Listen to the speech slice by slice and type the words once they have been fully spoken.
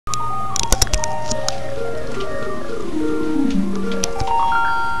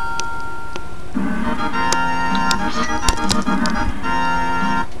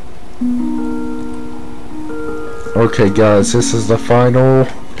Okay guys, this is the final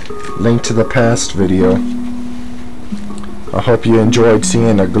Link to the Past video. I hope you enjoyed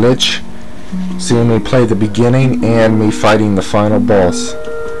seeing a glitch, seeing me play the beginning, and me fighting the final boss.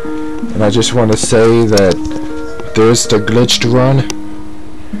 And I just want to say that there's the glitched run.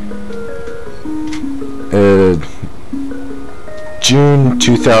 June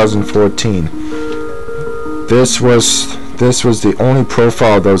 2014. This was the only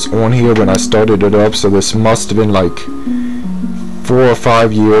profile that was on here when I started it up, so this must have been like 4 or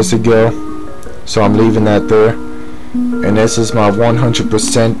 5 years ago, so I'm leaving that there. And this is my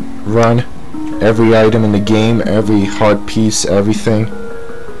 100% run. Every item in the game, every heart piece, everything,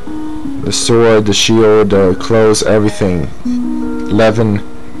 the sword, the shield, the clothes, everything. 11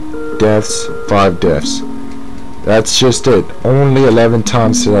 deaths, 5 deaths. That's just it. Only 11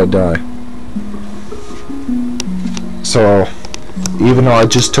 times did I die. So, even though I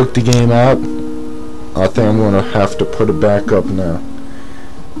just took the game out, I think I'm gonna have to put it back up now.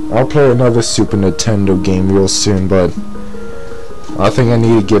 I'll play another Super Nintendo game real soon, but I think I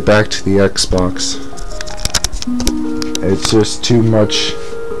need to get back to the Xbox. It's just too much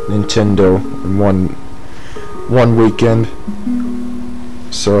Nintendo in one weekend.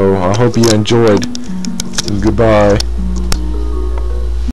 So I hope you enjoyed. Goodbye.